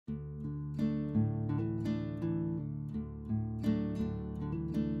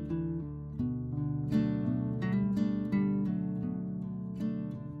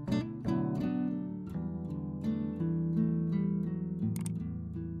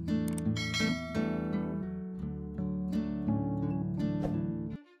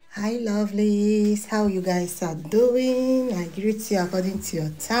Hi lovelies, how you guys are doing? I greet you according to your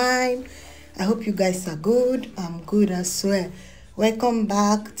time. I hope you guys are good. I'm good as well. Welcome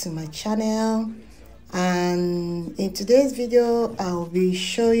back to my channel, and in today's video I'll be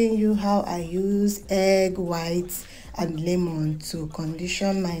showing you how I use egg whites and lemon to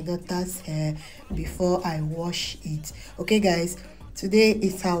condition my daughter's hair before I wash it. Okay guys, today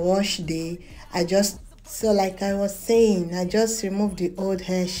is her wash day. Like I was saying, I just removed the old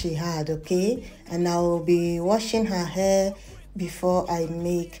hair she had, okay? And I'll be washing her hair before I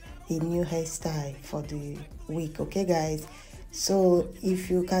make a new hairstyle for the week, okay guys? So if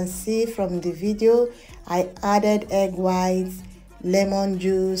you can see from the video, I added egg whites, lemon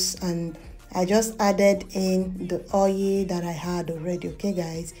juice, and I just added in the oil that I had already, okay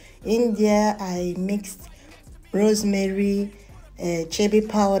guys? In there, I mixed rosemary, chili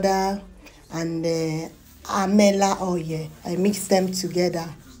powder, and amela oil. I mix them together,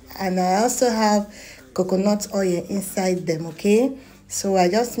 and I also have coconut oil inside them, okay? So I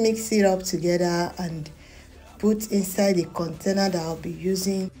just mix it up together and put inside the container that I'll be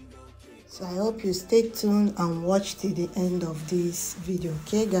using. So I hope you stay tuned and watch till the end of this video,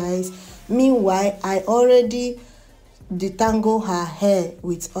 okay guys? Meanwhile, I already detangle her hair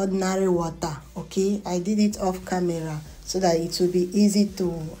with ordinary water, okay? I did it off camera so that it will be easy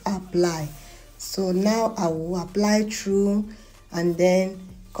to apply. So now I will apply through and then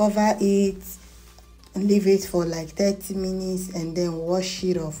cover it and leave it for like 30 minutes and then wash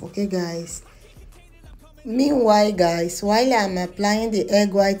it off, okay guys? Meanwhile guys, while I'm applying the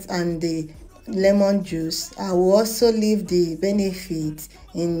egg whites and the lemon juice, I will also leave the benefits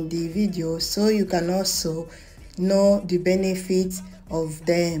in the video so you can also know the benefits of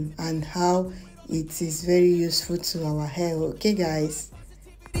them and how it is very useful to our hair, okay guys?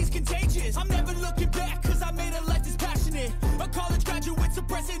 Contagious. I'm never looking back cause I made a life that's passionate. A college graduate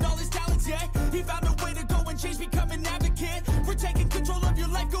suppressing all his talents, yeah. He found a way to go and change, become an advocate. For taking control of your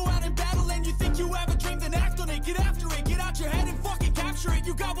life, go out and battle. And you think you have a dream, then act on it. Get after it, get out your head and fucking capture it.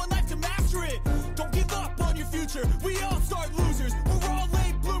 You got one life to master it. Don't give up on your future. We all start losers. We're all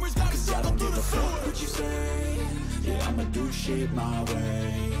late bloomers, gotta struggle through the sewer. What you say? Yeah, I'ma do shit my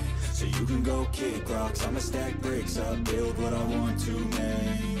way. So you can go kick rocks, I'ma stack bricks up, build what I want to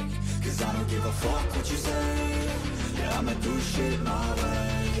make. Cause I don't give a fuck what you say. Yeah, I'ma do shit my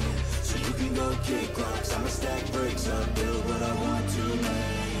way. So you can go kick rocks, I'ma stack bricks up, build what I want to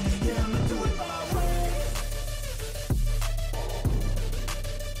make. Yeah, I'ma do it my way.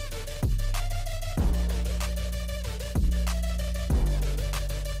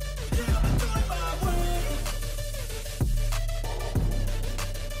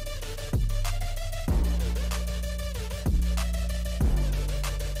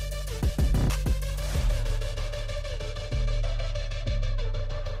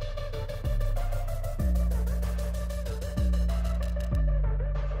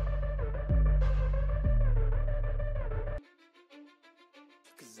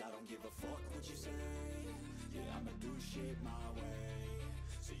 I don't give a fuck what you say. Yeah, I'ma do shit my way.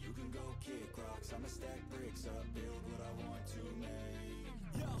 So you can go kick rocks, I'ma stack bricks up, build what I want to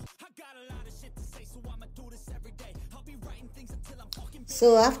make. Yo, I got a lot of shit to say, so I'ma do this every day. I'll be writing things until I'm fucking.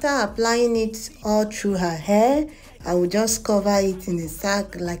 So after applying it all through her hair, I will just cover it in a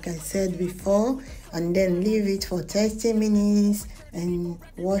sack like I said before, and then leave it for 30 minutes and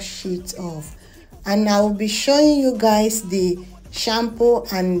wash it off. And I will be showing you guys the shampoo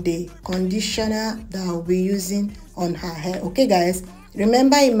and the conditioner that I'll be using on her hair, okay guys?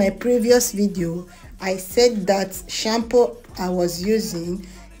 Remember in my previous video I said that shampoo I was using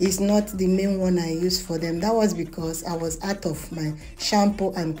is not the main one I use for them. That was because I was out of my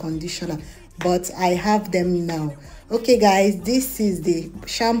shampoo and conditioner, but I have them now. Okay guys, this is the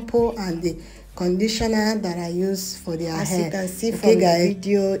shampoo and the conditioner that I use for their hair. As you can see from the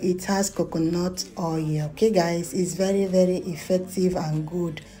video, it has coconut oil, okay guys? It's very effective and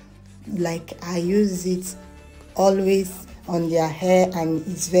good. Like I use it always on their hair and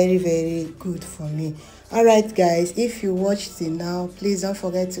it's very good for me. Alright guys, if you watched till now, please don't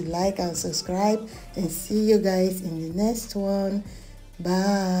forget to like and subscribe, and see you guys in the next one.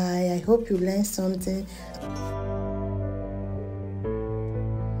 Bye. I hope you learned something.